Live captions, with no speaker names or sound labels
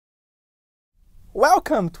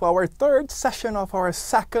Welcome to our third session of our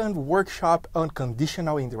second workshop on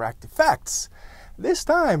conditional indirect effects. This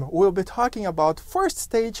time we'll be talking about first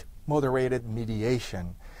stage moderated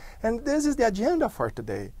mediation. And this is the agenda for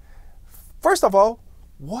today. First of all,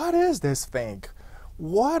 what is this thing?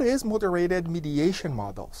 What is moderated mediation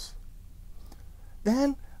models?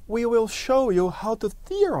 Then we will show you how to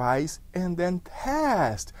theorize and then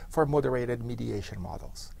test for moderated mediation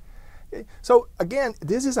models. Okay. So again,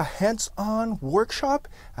 this is a hands-on workshop,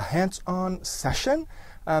 a hands-on session.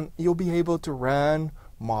 You'll be able to run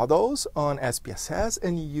models on SPSS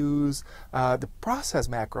and use the process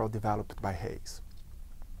macro developed by Hayes.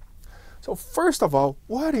 So first of all,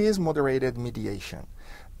 what is moderated mediation?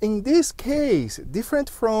 In this case, different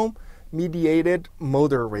from mediated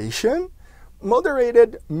moderation,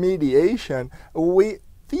 moderated mediation, we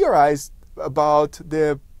theorized about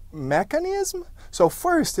the mechanism. So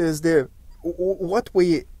first is what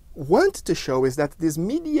we want to show is that this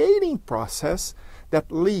mediating process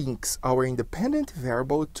that links our independent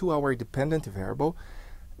variable to our dependent variable,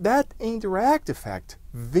 that indirect effect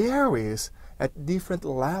varies at different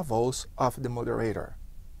levels of the moderator.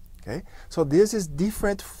 Okay? So this is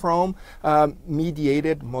different from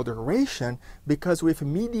mediated moderation, because with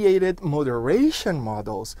mediated moderation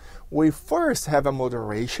models, we first have a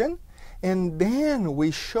moderation, and then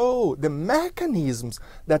we show the mechanisms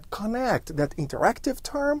that connect that interactive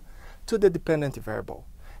term to the dependent variable.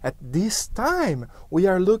 At this time, we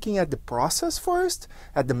are looking at the process first,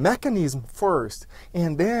 at the mechanism first,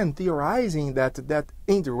 and then theorizing that that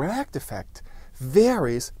indirect effect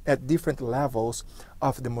varies at different levels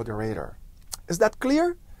of the moderator. Is that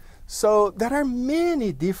clear? So there are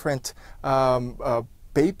many different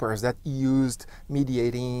papers that used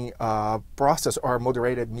mediating process or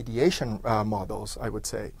moderated mediation models, I would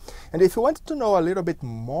say. And if you want to know a little bit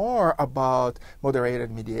more about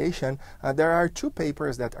moderated mediation, there are two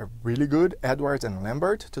papers that are really good, Edwards and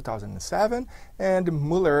Lambert, 2007, and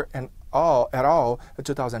Muller and et al.,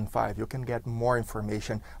 2005. You can get more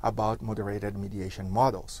information about moderated mediation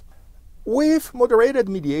models. With moderated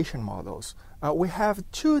mediation models, we have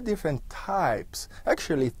two different types,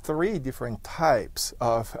 actually three different types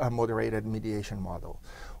of a moderated mediation model.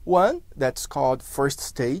 One that's called first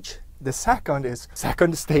stage. The second is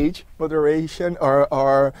second stage moderation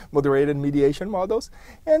or moderated mediation models.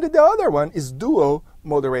 And the other one is dual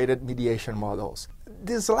moderated mediation models.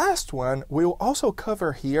 This last one we'll also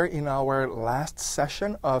cover here in our last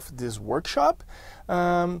session of this workshop.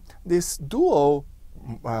 This dual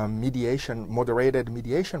moderated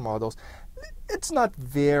mediation models, it's not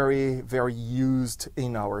very used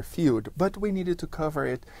in our field, but we needed to cover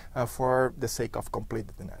it for the sake of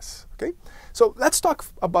completeness. Okay, so let's talk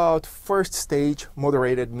about first stage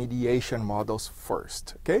moderated mediation models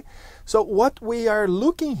first. Okay, so what we are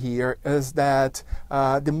looking here is that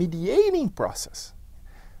the mediating process,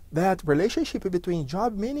 that relationship between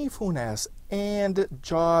job meaningfulness and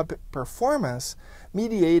job performance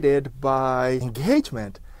mediated by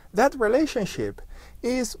engagement, that relationship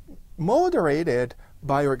is moderated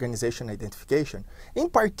by organization identification. In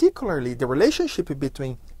particularly, the relationship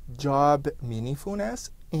between job meaningfulness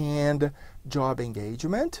and job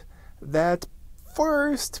engagement, that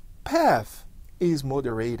first path is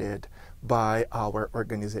moderated by our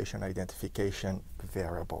organization identification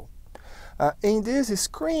variable. In this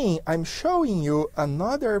screen, I'm showing you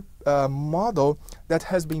another model that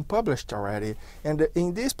has been published already. And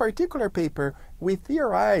in this particular paper, we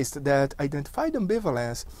theorized that identified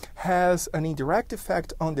ambivalence has an indirect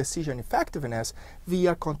effect on decision effectiveness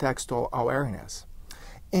via contextual awareness.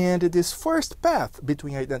 And this first path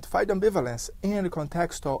between identified ambivalence and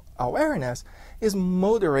contextual awareness is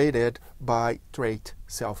moderated by trait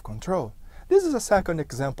self-control. This is a second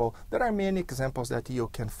example. There are many examples that you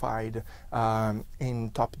can find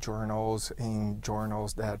in top journals, in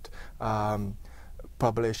journals that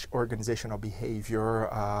publish organizational behavior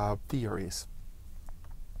theories.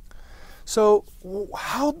 So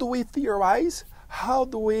how do we theorize? How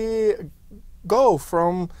do we go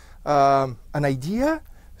from an idea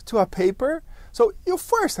to a paper? So you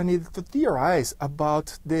first need to theorize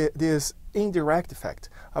about this indirect effect,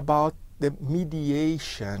 about the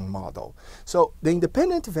mediation model. So the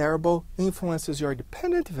independent variable influences your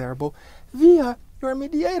dependent variable via your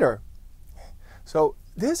mediator. So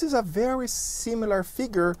this is a very similar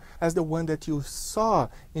figure as the one that you saw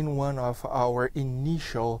in one of our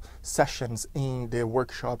initial sessions in the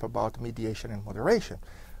workshop about mediation and moderation.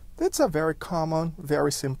 That's a very common,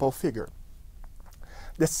 very simple figure.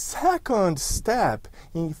 The second step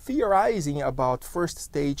in theorizing about first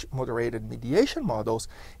stage moderated mediation models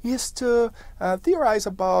is to theorize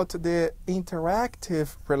about the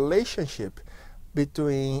interactive relationship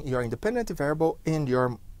between your independent variable and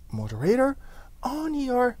your moderator on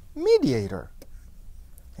your mediator.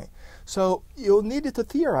 Okay. So you need to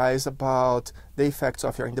theorize about the effects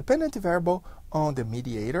of your independent variable on the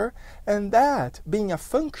mediator, and that being a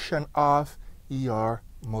function of your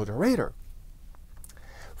moderator.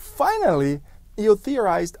 Finally, you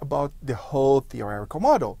theorized about the whole theoretical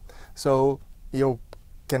model. So you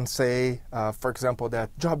can say, for example,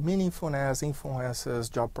 that job meaningfulness influences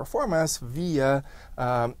job performance via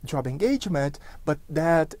job engagement, but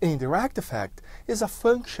that indirect effect is a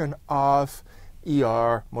function of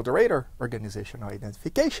your moderator organizational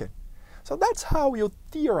identification. So that's how you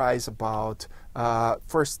theorize about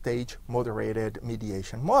first stage moderated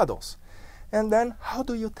mediation models. And then how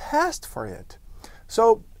do you test for it?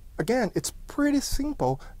 So again, it's pretty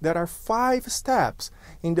simple. There are 5 steps.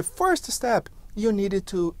 In the first step, you needed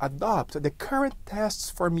to adopt the current tests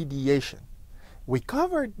for mediation. We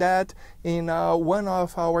covered that in one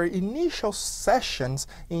of our initial sessions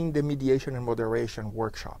in the mediation and moderation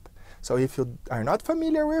workshop. So if you are not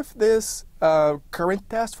familiar with this current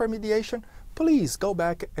test for mediation, please go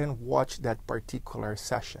back and watch that particular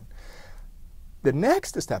session. The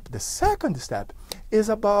next step, the second step, is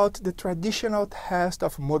about the traditional test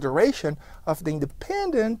of moderation of the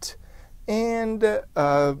independent and the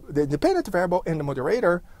independent variable and the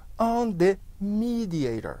moderator on the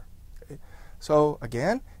mediator. Okay. So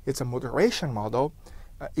again, it's a moderation model.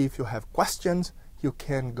 If you have questions, you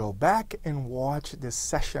can go back and watch this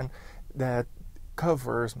session that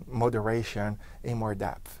covers moderation in more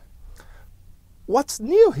depth. What's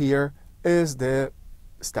new here is the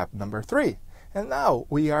step number 3. And now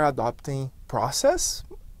we are adopting process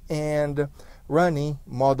and running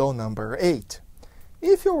model number 8.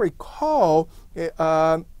 If you recall,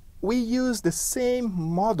 we used the same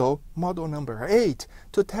model, model number 8,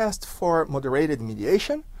 to test for moderated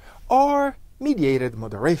mediation or mediated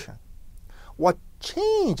moderation. What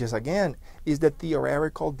changes again is the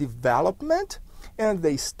theoretical development and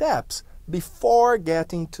the steps before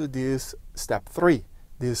getting to this step 3,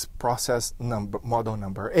 this process model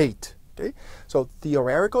number 8. Okay? So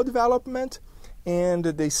theoretical development and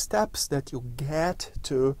the steps that you get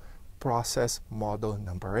to process model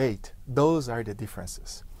number 8. Those are the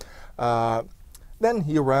differences. Then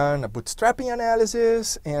you run a bootstrapping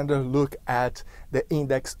analysis and look at the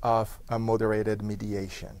index of a moderated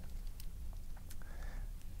mediation.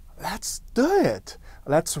 Let's do it.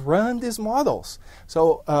 Let's run these models.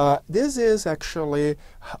 So this is actually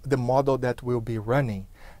the model that we'll be running.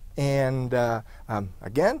 And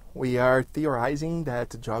again, we are theorizing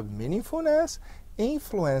that job meaningfulness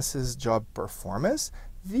influences job performance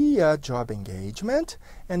via job engagement,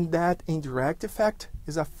 and that indirect effect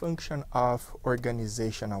is a function of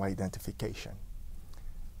organizational identification.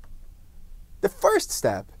 The first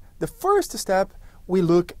step, we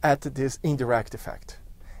look at this indirect effect.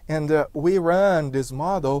 And we run this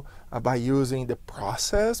model by using the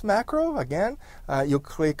process macro. Again, you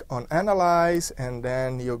click on analyze, and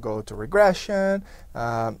then you go to regression.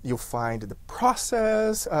 You find the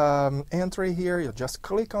process entry here. You just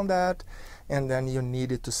click on that, and then you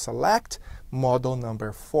need to select model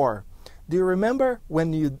number 4. Do you remember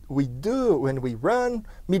when we run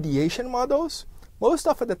mediation models? Most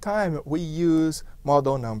of the time we use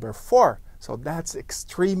model number 4. So that's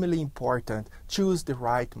extremely important. Choose the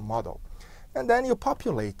right model. And then you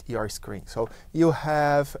populate your screen. So you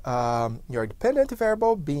have your dependent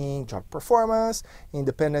variable being job performance,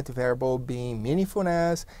 independent variable being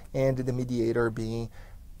meaningfulness, and the mediator being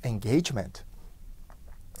engagement.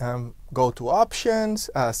 Go to options,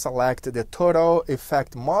 select the total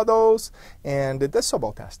effect models, and the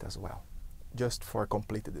Sobol test as well, just for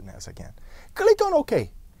completeness again. Click on OK.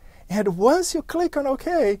 And once you click on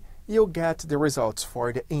OK, you'll get the results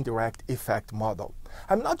for the indirect effect model.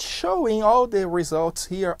 I'm not showing all the results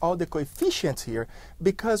here, all the coefficients here,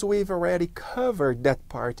 because we've already covered that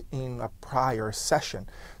part in a prior session.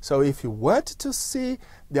 So if you want to see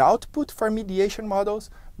the output for mediation models,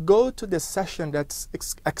 go to the session that's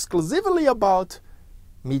exclusively about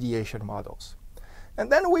mediation models. And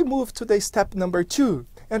then we move to the step number 2.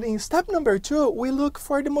 And in step number 2, we look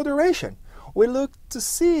for the moderation. We look to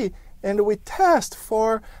see and we test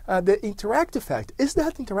for the interact effect. Is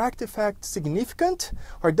that interact effect significant,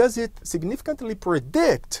 or does it significantly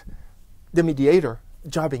predict the mediator,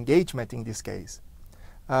 job engagement in this case?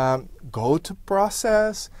 Go to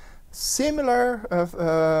process, similar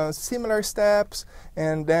steps,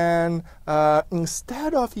 and then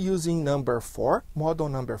instead of using number 4, model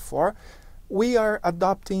number 4, we are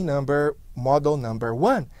adopting model number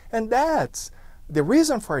 1. And the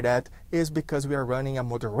reason for that is because we are running a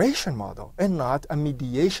moderation model and not a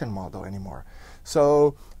mediation model anymore.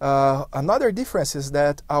 So another difference is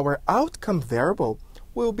that our outcome variable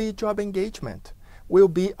will be job engagement, will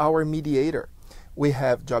be our mediator. We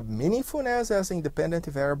have job meaningfulness as independent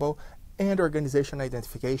variable and organization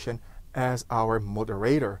identification as our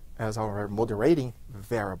moderator, as our moderating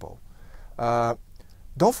variable.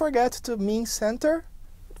 Don't forget to mean center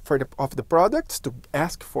of the products, to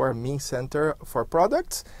ask for a mean center for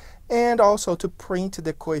products, and also to print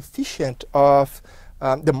the coefficient of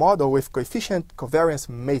the model with coefficient covariance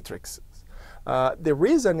matrices. The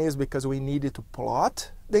reason is because we needed to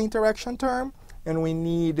plot the interaction term, and we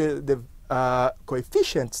need the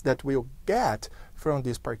coefficients that we'll get from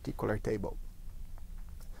this particular table.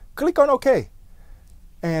 Click on OK,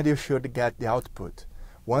 and you should get the output.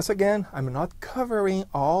 Once again, I'm not covering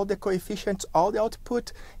all the coefficients, all the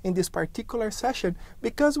output in this particular session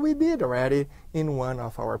because we did already in one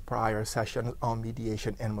of our prior sessions on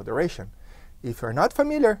mediation and moderation. If you're not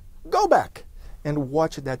familiar, go back and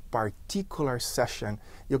watch that particular session.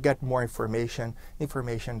 You'll get more information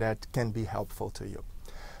that can be helpful to you.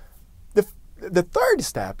 The third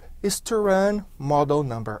step is to run model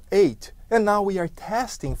number 8. And now we are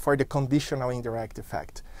testing for the conditional indirect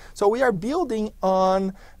effect. So we are building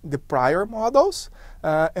on the prior models,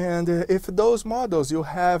 and if those models you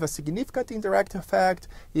have a significant indirect effect,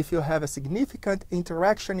 if you have a significant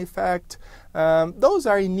interaction effect, those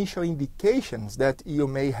are initial indications that you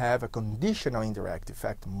may have a conditional indirect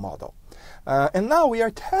effect model. And now we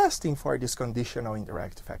are testing for this conditional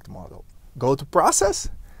indirect effect model. Go to Process,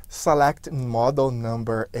 select model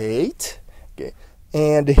number 8. Okay.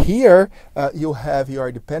 And here you have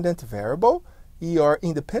your dependent variable, your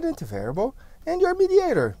independent variable, and your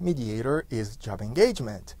mediator. Mediator is job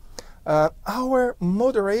engagement. Our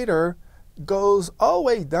moderator goes all the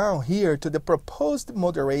way down here to the proposed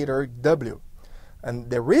moderator W. And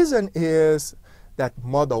the reason is that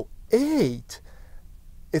model 8,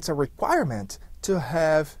 it's a requirement to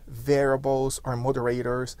have variables or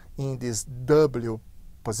moderators in this W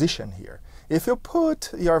position here. If you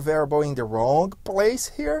put your variable in the wrong place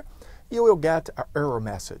here, you will get an error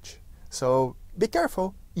message. So be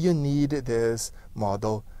careful. You need this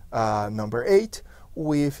model number 8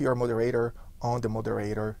 with your moderator on the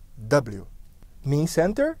moderator W. Mean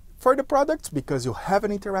center for the products because you have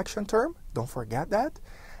an interaction term. Don't forget that.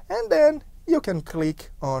 And then you can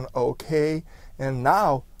click on OK. And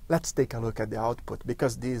now let's take a look at the output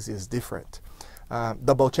because this is different.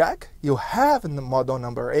 Double check. You have the model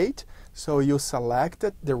number 8. So you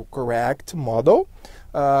selected the correct model,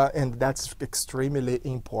 and that's extremely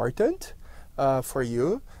important for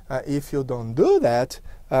you. If you don't do that,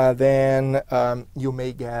 then you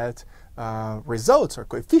may get results or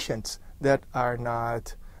coefficients that are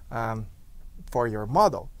not for your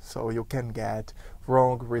model. So you can get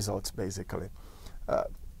wrong results, basically.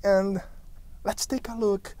 And let's take a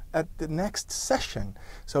look at the next session.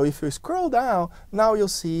 So if you scroll down, now you'll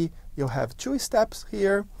see you have 2 steps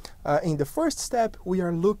here. In the first step, we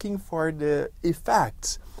are looking for the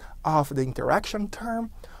effects of the interaction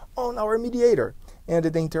term on our mediator. And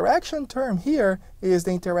the interaction term here is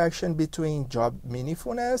the interaction between job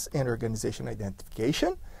meaningfulness and organization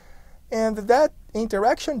identification. And that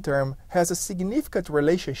interaction term has a significant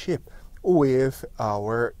relationship with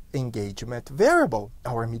our engagement variable,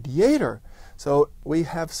 our mediator. So we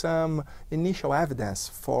have some initial evidence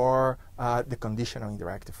for the conditional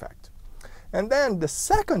indirect effect. And then the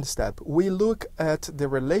second step, we look at the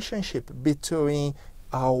relationship between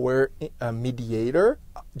our mediator,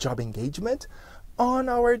 job engagement, on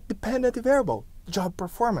our dependent variable, job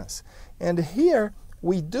performance. And here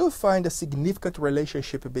we do find a significant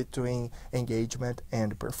relationship between engagement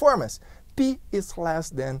and performance. P is less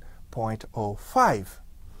than 0.05.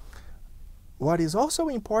 What is also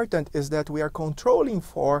important is that we are controlling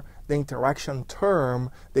for the interaction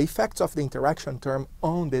term, the effects of the interaction term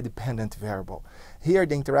on the dependent variable. Here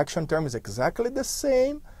the interaction term is exactly the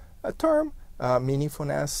same term,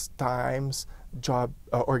 meaningfulness times job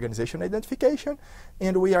organization identification,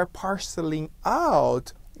 and we are parceling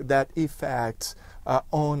out that effect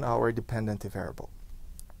on our dependent variable.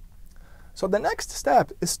 So the next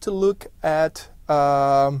step is to look at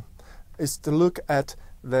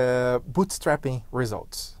the bootstrapping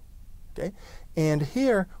results. Okay, and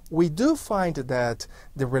here we do find that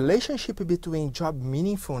the relationship between job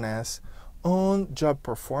meaningfulness on job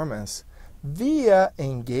performance via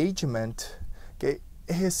engagement, okay,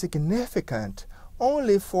 is significant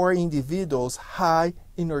only for individuals high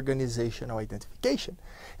in organizational identification.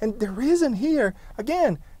 And the reason here,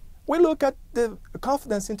 again, we look at the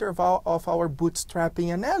confidence interval of our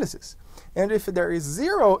bootstrapping analysis. And if there is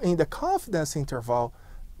 0 in the confidence interval,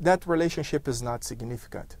 that relationship is not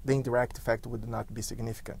significant. The indirect effect would not be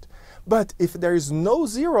significant. But if there is no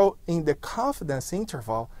zero in the confidence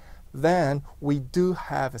interval, then we do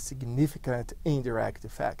have a significant indirect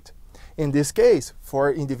effect. In this case,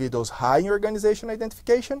 for individuals high in organization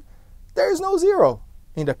identification, there is no zero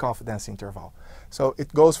in the confidence interval. So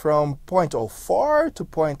it goes from 0.04 to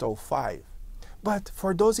 0.05. But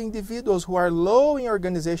for those individuals who are low in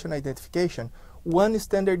organization identification, one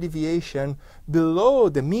standard deviation below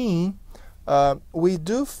the mean, we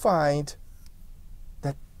do find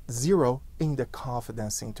that zero in the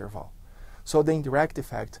confidence interval. So the indirect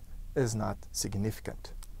effect is not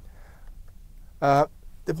significant. The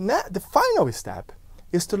final step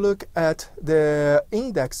is to look at the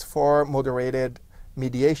index for moderated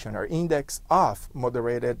mediation, or index of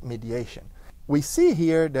moderated mediation. We see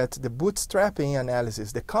here that the bootstrapping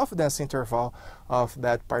analysis, the confidence interval of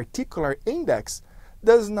that particular index,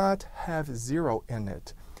 does not have zero in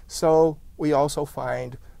it. So we also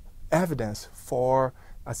find evidence for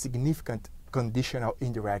a significant conditional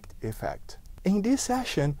indirect effect. In this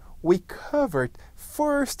session, we covered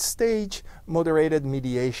first stage moderated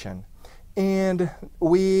mediation, and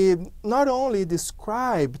we not only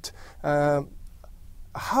described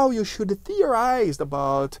how you should theorize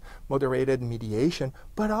about moderated mediation,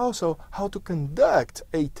 but also how to conduct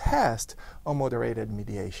a test on moderated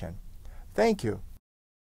mediation. Thank you.